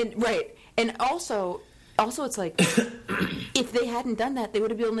flag? And right. And also it's like, if they hadn't done that, they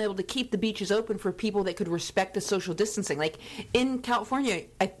would have been able to keep the beaches open for people that could respect the social distancing. Like, in California,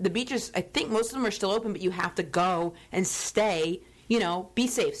 the beaches, I think most of them are still open, but you have to go and stay, be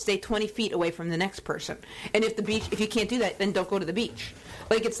safe. Stay 20 feet away from the next person. And if you can't do that, then don't go to the beach.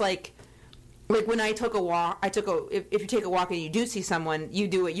 Like, it's like when I took a walk, if you take a walk and you do see someone, you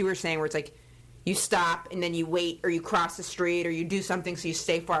do what you were saying, where it's like, you stop and then you wait, or you cross the street, or you do something so you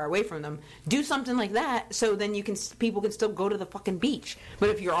stay far away from them. Do something like that, so then people can still go to the fucking beach. But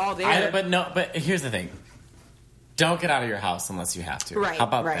if you're all there, but here's the thing: don't get out of your house unless you have to. Right? How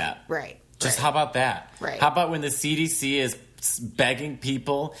about that? Right. Just how about that? Right. How about when the CDC is begging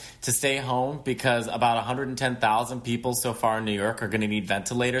people to stay home because about 110,000 people so far in New York are going to need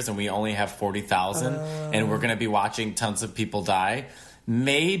ventilators, and we only have 40,000, and we're going to be watching tons of people die?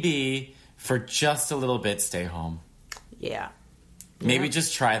 Maybe. For just a little bit, stay home. Yeah. Maybe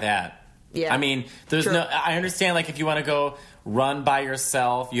just try that. Yeah. I mean, there's True. I understand, like, if you want to go run by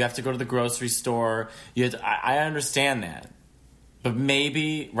yourself, you have to go to the grocery store. I understand that. But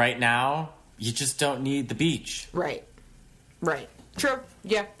maybe right now, you just don't need the beach. Right. True.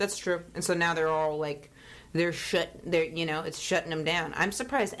 Yeah, that's true. And so now they're all like, it's shutting them down. I'm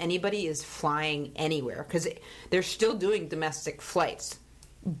surprised anybody is flying anywhere, because they're still doing domestic flights.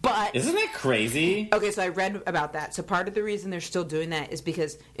 But isn't that crazy? Okay, so I read about that. So part of the reason they're still doing that is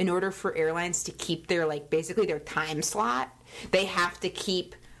because in order for airlines to keep their, like, basically their time slot, they have to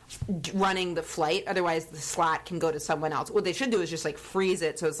keep running the flight. Otherwise, the slot can go to someone else. What they should do is just, like, freeze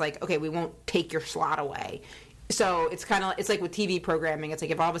it. So it's like, okay, we won't take your slot away. So it's kind of, it's like with TV programming. It's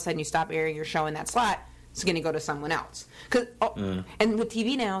like if all of a sudden you stop airing your show in that slot, it's going to go to someone else. And with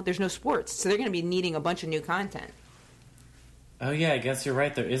TV now, there's no sports, so they're going to be needing a bunch of new content. Oh, yeah, I guess you're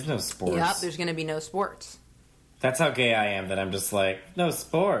right. There is no sports. Yep, there's going to be no sports. That's how gay I am, that I'm just like, no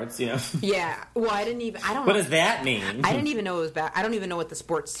sports, Yeah. Well, I don't know. What does that mean? I didn't even know it was bad. I don't even know what the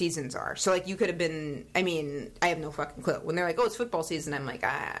sports seasons are. So, like, you could have been, I mean, I have no fucking clue. When they're like, oh, it's football season, I'm like,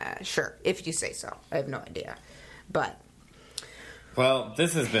 sure, if you say so. I have no idea. But. Well,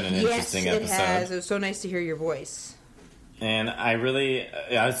 this has been an interesting episode. Yes, it has. It was so nice to hear your voice. And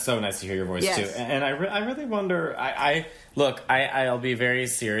it's so nice to hear your voice, too. And I really wonder, I'll be very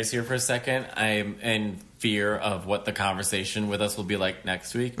serious here for a second. I'm in fear of what the conversation with us will be like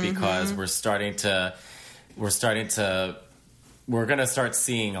next week, because we're going to start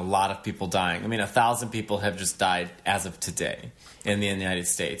seeing a lot of people dying. I mean, 1,000 people have just died as of today in the United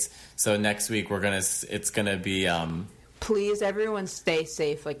States. So next week it's going to be, please, everyone stay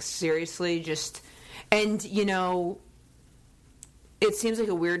safe. Like, seriously, and it seems like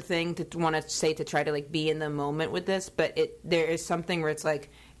a weird thing to want to say, to try to, like, be in the moment with this, but there is something where it's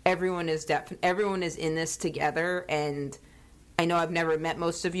like, everyone is in this together, and I know I've never met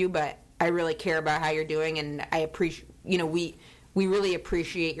most of you, but I really care about how you're doing, and I appreciate, we really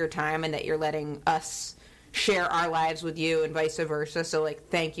appreciate your time and that you're letting us share our lives with you and vice versa. So, like,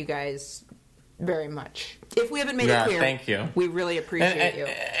 thank you guys very much. If we haven't made it clear, thank you. We really appreciate you.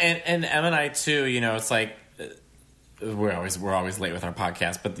 And Em and I too. It's like we're always late with our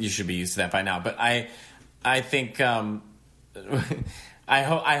podcast, but you should be used to that by now. But I think I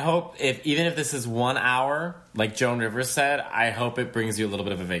hope even if this is 1 hour, like Joan Rivers said, I hope it brings you a little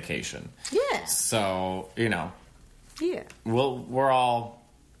bit of a vacation. Yeah. So Yeah. we're all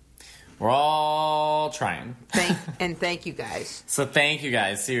trying. Thank you guys. So thank you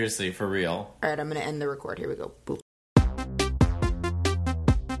guys, seriously, for real. All right, I'm going to end the record. Here we go. Boop.